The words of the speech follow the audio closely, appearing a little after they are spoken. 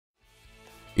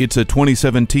It's a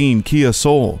 2017 Kia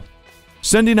Soul.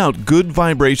 Sending out good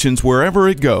vibrations wherever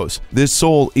it goes, this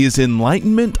Soul is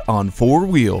enlightenment on four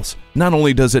wheels. Not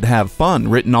only does it have fun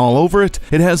written all over it,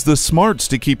 it has the smarts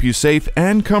to keep you safe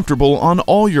and comfortable on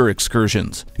all your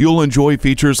excursions. You'll enjoy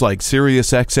features like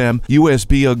Sirius XM,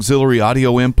 USB auxiliary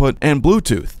audio input, and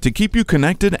Bluetooth to keep you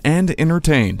connected and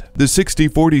entertained. The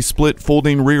 60/40 split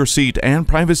folding rear seat and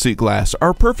privacy glass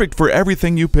are perfect for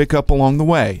everything you pick up along the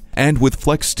way. And with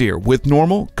Flex Steer with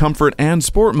normal, comfort, and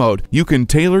sport mode, you can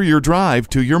tailor your drive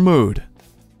to your mood.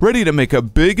 Ready to make a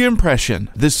big impression?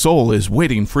 This Soul is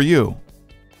waiting for you.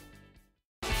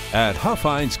 At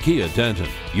Huffines Kia Denton,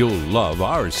 you'll love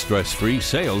our stress-free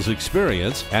sales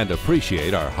experience and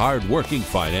appreciate our hard-working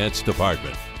finance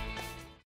department.